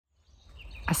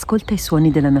Ascolta i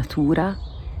suoni della natura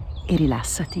e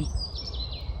rilassati.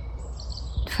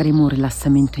 Faremo un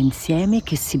rilassamento insieme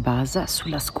che si basa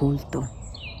sull'ascolto.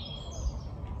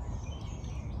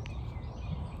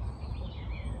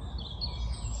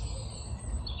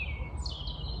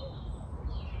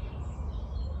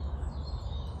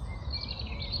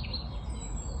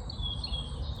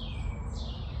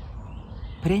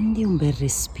 Prendi un bel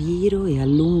respiro e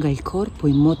allunga il corpo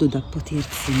in modo da poter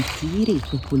sentire i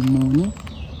tuoi polmoni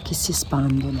che si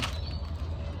espandono.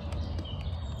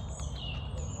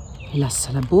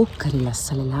 Rilassa la bocca,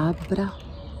 rilassa le labbra.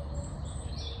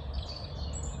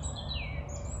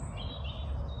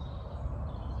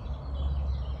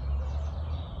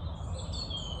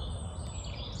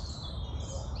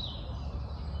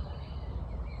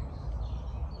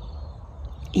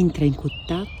 Entra in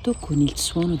contatto con il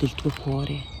suono del tuo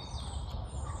cuore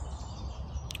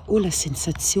o la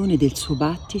sensazione del suo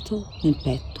battito nel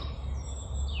petto.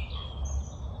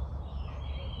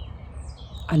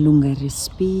 Allunga il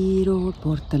respiro,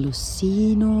 porta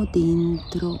l'ossino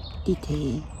dentro di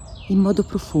te in modo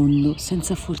profondo,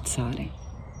 senza forzare.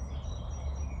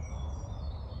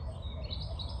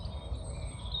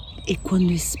 E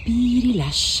quando espiri,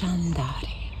 lascia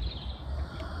andare.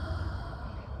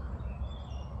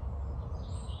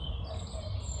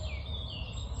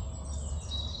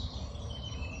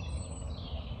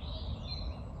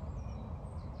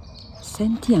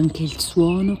 Senti anche il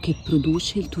suono che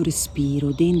produce il tuo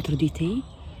respiro dentro di te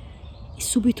e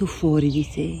subito fuori di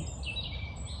te,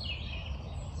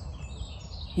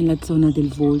 nella zona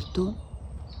del volto,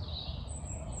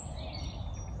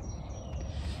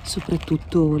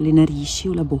 soprattutto le narici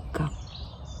o la bocca.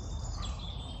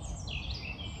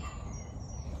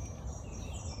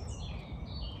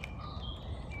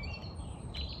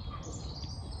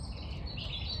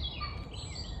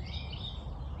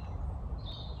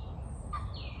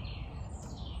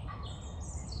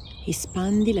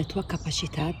 Espandi la tua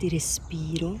capacità di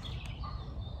respiro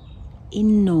e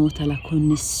nota la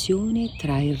connessione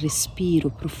tra il respiro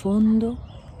profondo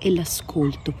e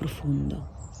l'ascolto profondo.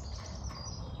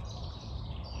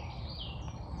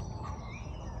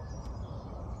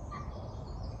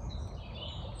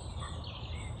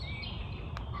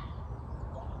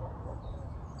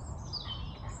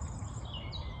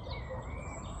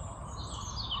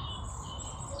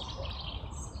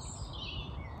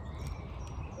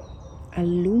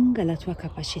 Allunga la tua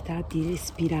capacità di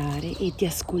respirare e di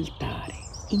ascoltare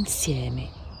insieme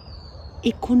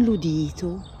e con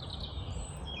l'udito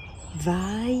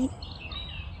vai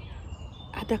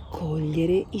ad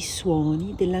accogliere i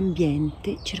suoni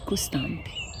dell'ambiente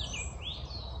circostante.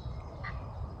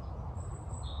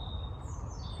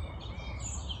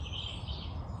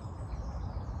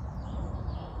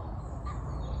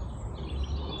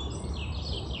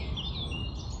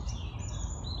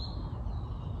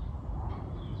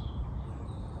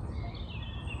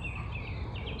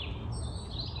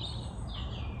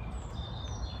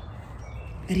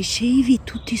 Ricevi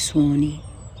tutti i suoni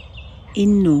e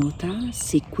nota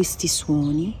se questi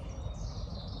suoni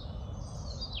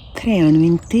creano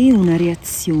in te una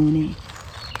reazione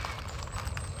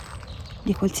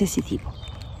di qualsiasi tipo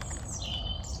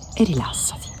e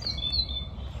rilassati.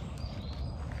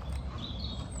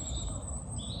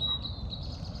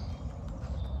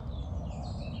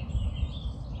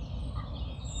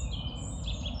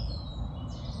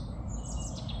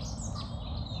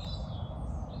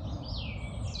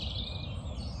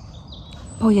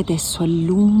 Poi adesso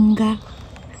allunga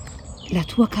la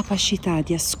tua capacità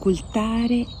di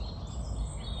ascoltare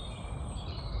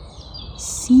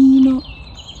sino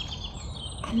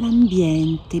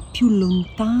all'ambiente più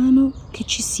lontano che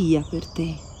ci sia per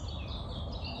te,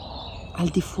 al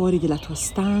di fuori della tua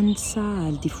stanza,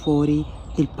 al di fuori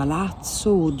del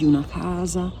palazzo o di una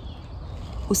casa,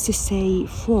 o se sei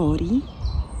fuori,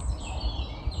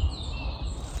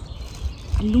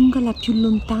 allungala più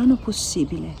lontano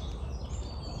possibile.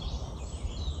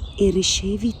 E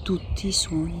ricevi tutti i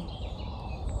suoni,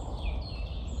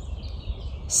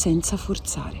 senza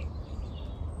forzare.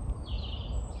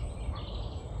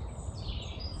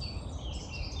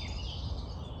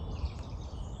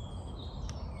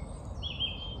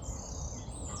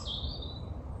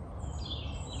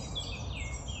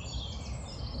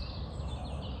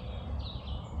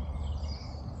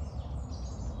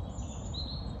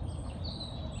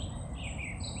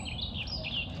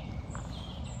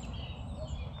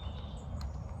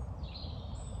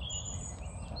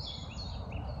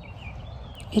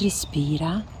 E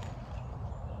respira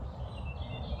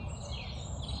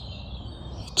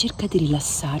e cerca di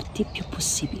rilassarti il più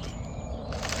possibile.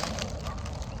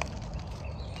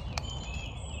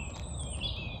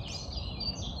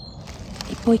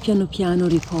 poi piano piano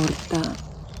riporta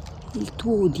il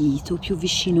tuo udito più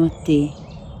vicino a te,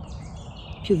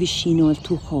 più vicino al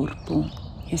tuo corpo,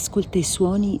 e ascolta i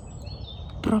suoni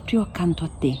proprio accanto a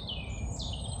te.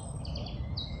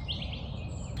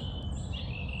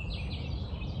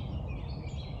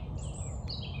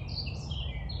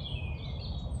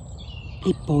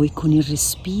 E poi con il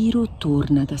respiro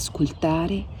torna ad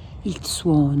ascoltare il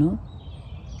suono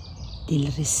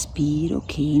del respiro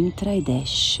che entra ed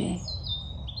esce.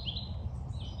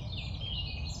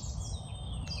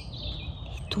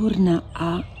 E torna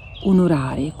a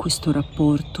onorare questo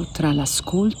rapporto tra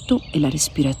l'ascolto e la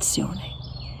respirazione.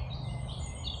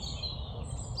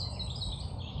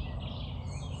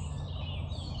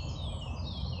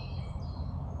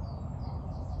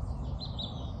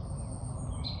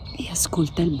 E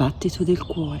ascolta il battito del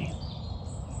cuore.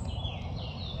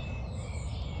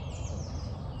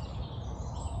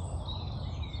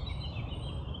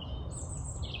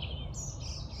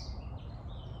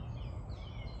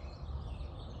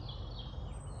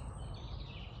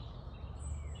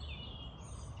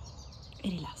 E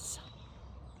rilassa.